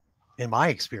stuck, in my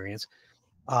experience,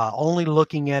 only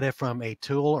looking at it from a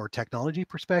tool or technology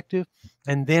perspective,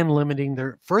 and then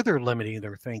further limiting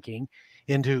their thinking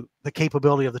into the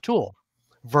capability of the tool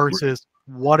versus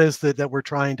what is it that we're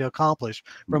trying to accomplish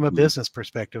from a business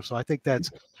perspective. So I think that's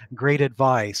great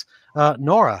advice.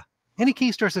 Nora, any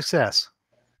keys to our success?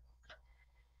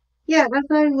 Yeah, as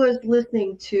I was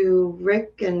listening to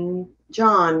Rick and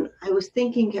John, I was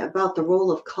thinking about the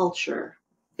role of culture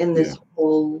in this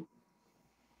whole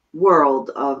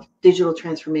world of digital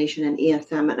transformation and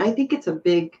ESM. And I think it's a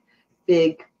big,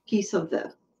 big piece of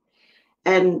this.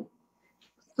 And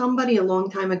somebody a long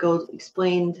time ago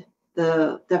explained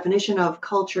the definition of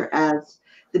culture as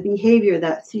the behavior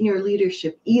that senior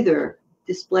leadership either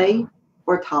display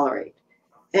or tolerate.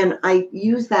 And I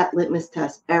use that litmus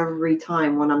test every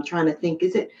time when I'm trying to think,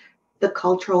 is it the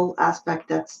cultural aspect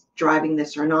that's driving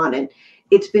this or not? And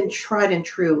it's been tried and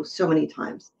true so many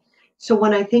times. So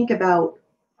when I think about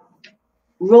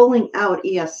rolling out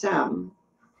ESM,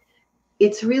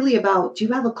 it's really about, do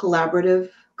you have a collaborative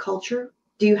culture?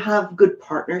 Do you have good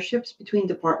partnerships between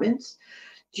departments?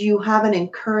 Do you have an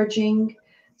encouraging,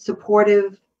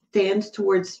 supportive stance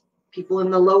towards people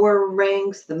in the lower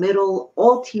ranks, the middle,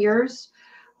 all tiers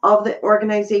of the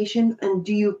organization? And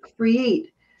do you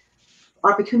create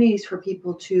opportunities for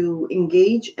people to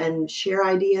engage and share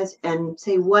ideas and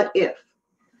say, what if?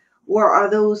 Or are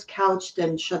those couched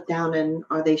and shut down, and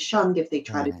are they shunned if they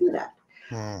try to do that?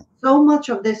 So much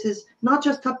of this is not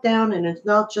just top down, and it's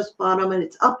not just bottom, and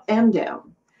it's up and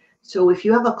down. So if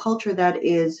you have a culture that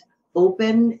is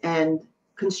open and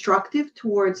constructive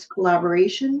towards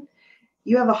collaboration,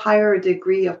 you have a higher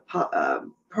degree of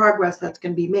progress that's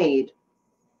going to be made,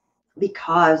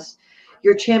 because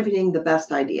you're championing the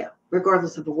best idea,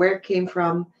 regardless of where it came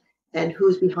from and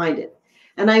who's behind it.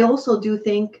 And I also do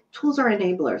think tools are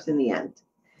enablers in the end.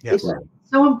 Yes. It's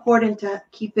so important to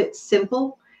keep it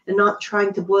simple and not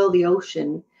trying to boil the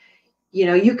ocean. You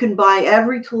know, you can buy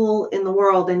every tool in the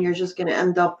world and you're just going to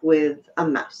end up with a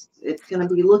mess. It's going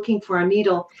to be looking for a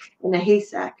needle in a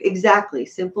haystack. Exactly.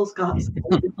 Simple's got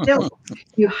still.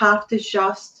 You have to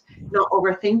just not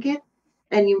overthink it.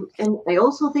 And I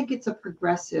also think it's a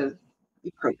progressive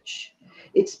approach.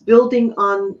 It's building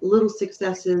on little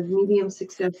successes, medium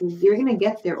successes. You're going to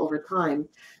get there over time.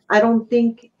 I don't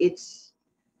think it's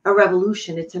a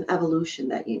revolution. It's an evolution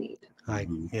that you need.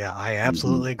 I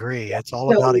absolutely agree. It's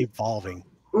all about evolving.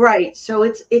 Right. So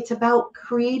it's about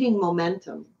creating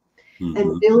momentum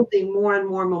and building more and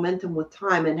more momentum with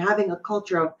time, and having a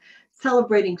culture of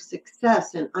celebrating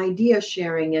success and idea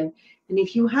sharing. And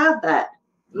if you have that,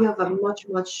 you have a much,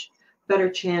 much better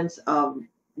chance of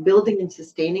building and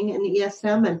sustaining an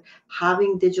ESM and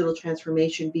having digital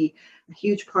transformation be a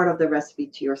huge part of the recipe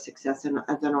to your success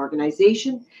as an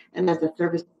organization and as a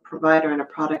service provider and a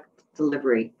product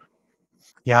delivery.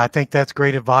 Yeah, I think that's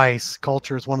great advice.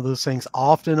 Culture is one of those things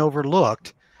often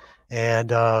overlooked,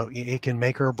 and it can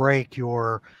make or break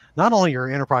not only your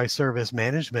enterprise service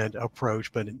management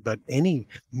approach, but any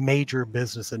major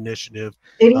business initiative.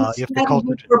 It eats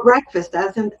strategy for breakfast,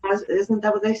 isn't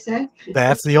that what they say?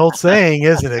 That's the old saying,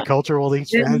 isn't it? Culture will eat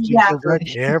strategy for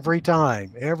breakfast every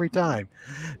time, every time.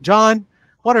 John,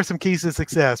 what are some keys to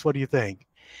success? What do you think?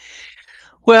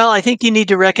 Well, I think you need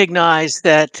to recognize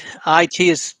that IT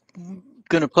is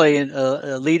going to play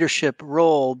a leadership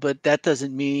role, but that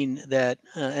doesn't mean that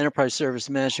enterprise service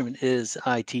management is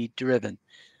IT driven.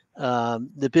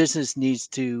 The business needs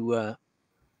to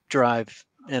drive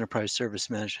enterprise service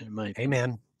management, in my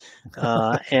opinion.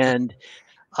 Amen. And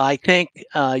I think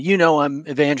I'm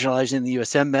evangelizing the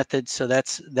USM method, so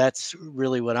that's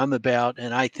really what I'm about.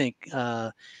 And I think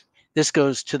this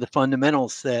goes to the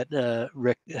fundamentals that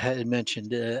Rick had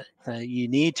mentioned. You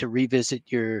need to revisit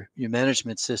your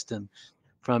management system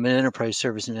from an enterprise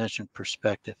service management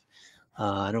perspective.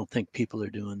 I don't think people are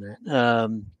doing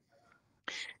that.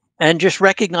 And just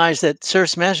recognize that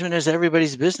service management is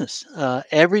everybody's business.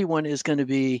 Everyone is going to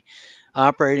be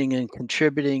operating and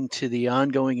contributing to the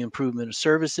ongoing improvement of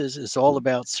services. It's all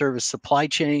about service supply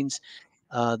chains.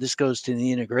 This goes to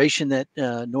the integration that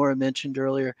Nora mentioned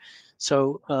earlier.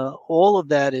 So all of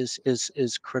that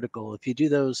is critical. If you do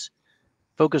those,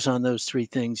 focus on those three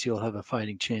things, you'll have a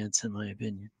fighting chance, in my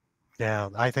opinion. Yeah,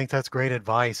 I think that's great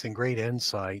advice and great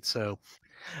insight. So,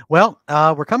 well,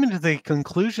 we're coming to the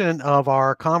conclusion of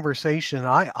our conversation.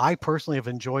 I personally have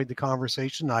enjoyed the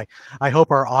conversation. I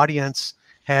hope our audience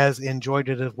has enjoyed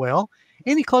it as well.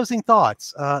 Any closing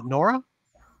thoughts, Nora?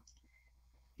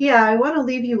 Yeah, I want to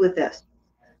leave you with this.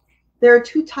 There are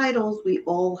two titles we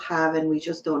all have and we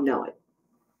just don't know it.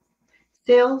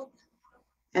 Sales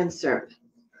and service.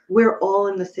 We're all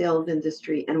in the sales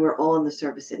industry and we're all in the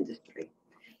service industry.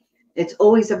 It's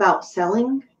always about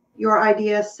selling your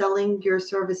ideas, selling your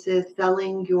services,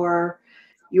 selling your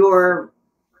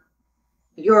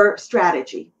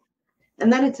strategy.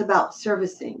 And then it's about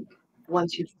servicing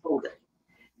once you've sold it.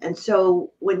 And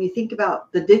so when you think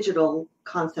about the digital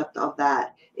concept of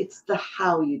that, it's the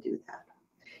how you do that.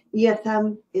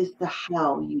 ESM is the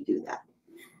how you do that.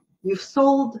 You've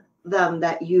sold them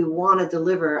that you want to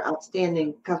deliver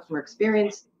outstanding customer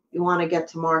experience. You want to get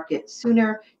to market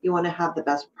sooner. You want to have the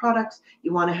best products.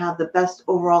 You want to have the best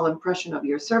overall impression of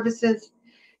your services.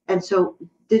 And so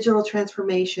digital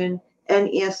transformation and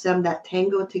ESM, that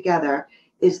tango together,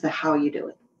 is the how you do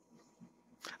it.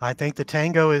 I think the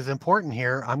tango is important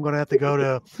here. I'm going to have to go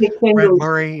to Fred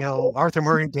Murray, Arthur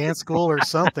Murray dance school or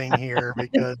something here,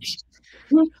 because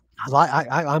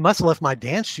I must have left my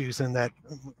dance shoes in that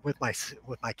with my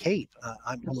cape.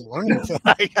 I'm learning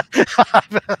tonight.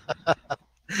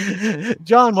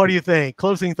 John, what do you think?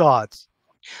 Closing thoughts.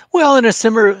 Well, in a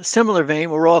similar vein,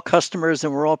 we're all customers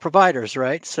and we're all providers,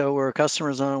 right? So we're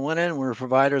customers on one end, we're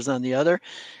providers on the other,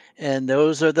 and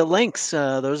those are the links.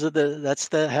 That's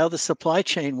how the supply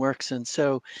chain works. And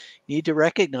so you need to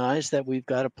recognize that we've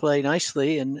got to play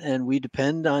nicely, and we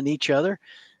depend on each other.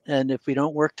 And if we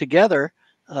don't work together,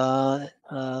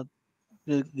 the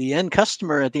end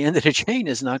customer at the end of the chain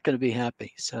is not going to be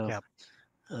happy. So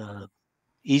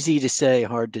easy to say,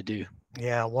 hard to do.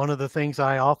 Yeah, one of the things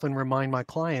I often remind my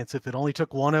clients, if it only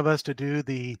took one of us to do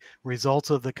the results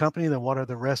of the company, then what are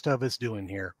the rest of us doing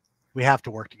here? We have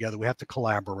to work together. We have to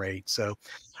collaborate. So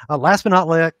last but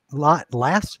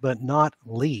not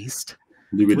least,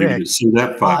 Rick, see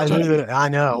that 5 times. I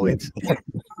know. It's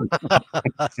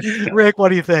Rick, what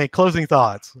do you think? Closing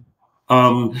thoughts.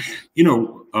 Doug,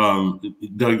 you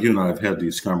and I have had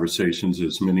these conversations,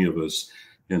 as many of us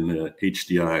in the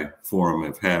HDI forum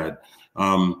have had.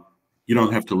 You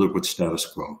don't have to live with status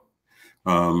quo.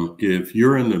 If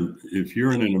you're in an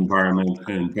environment,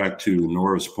 and back to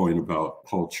Nora's point about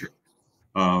culture,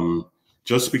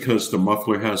 just because the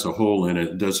muffler has a hole in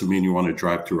it doesn't mean you want to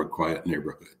drive through a quiet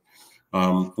neighborhood.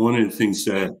 One of the things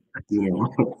that,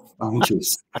 I'm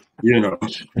just, and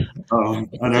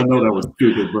I know that was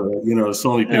stupid, but, it's the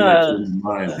only thing that's in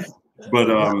mind. But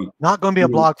not going to be a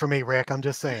blog for me, Rick. I'm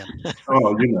just saying.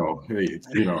 Oh, hey,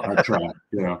 I try,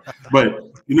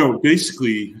 But,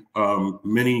 basically,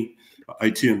 many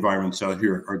IT environments out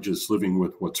here are just living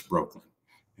with what's broken.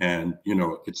 And,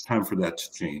 it's time for that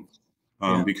to change.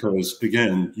 Because,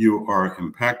 again, you are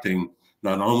impacting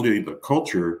not only the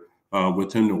culture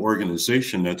within the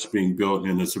organization that's being built,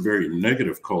 and it's a very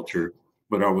negative culture,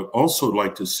 but I would also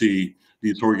like to see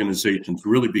these organizations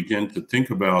really begin to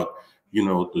think about,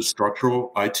 the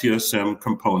structural ITSM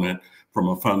component from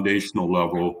a foundational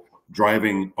level,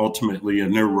 driving ultimately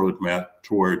in their roadmap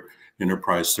toward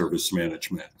enterprise service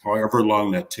management, however long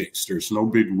that takes. There's no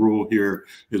big rule here,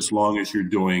 as long as you're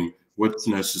doing what's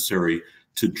necessary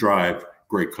to drive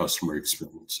great customer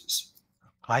experiences.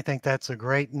 I think that's a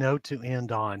great note to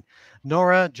end on.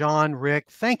 Nora, John, Rick,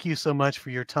 thank you so much for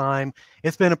your time.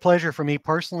 It's been a pleasure for me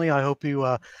personally. I hope you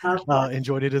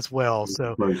enjoyed it as well.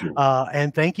 So,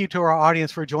 and thank you to our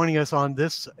audience for joining us on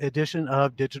this edition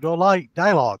of Digital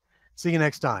Dialogue. See you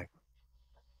next time.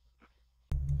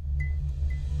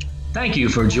 Thank you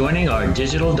for joining our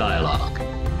Digital Dialogue.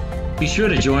 Be sure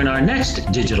to join our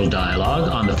next Digital Dialogue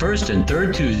on the first and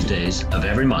third Tuesdays of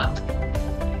every month.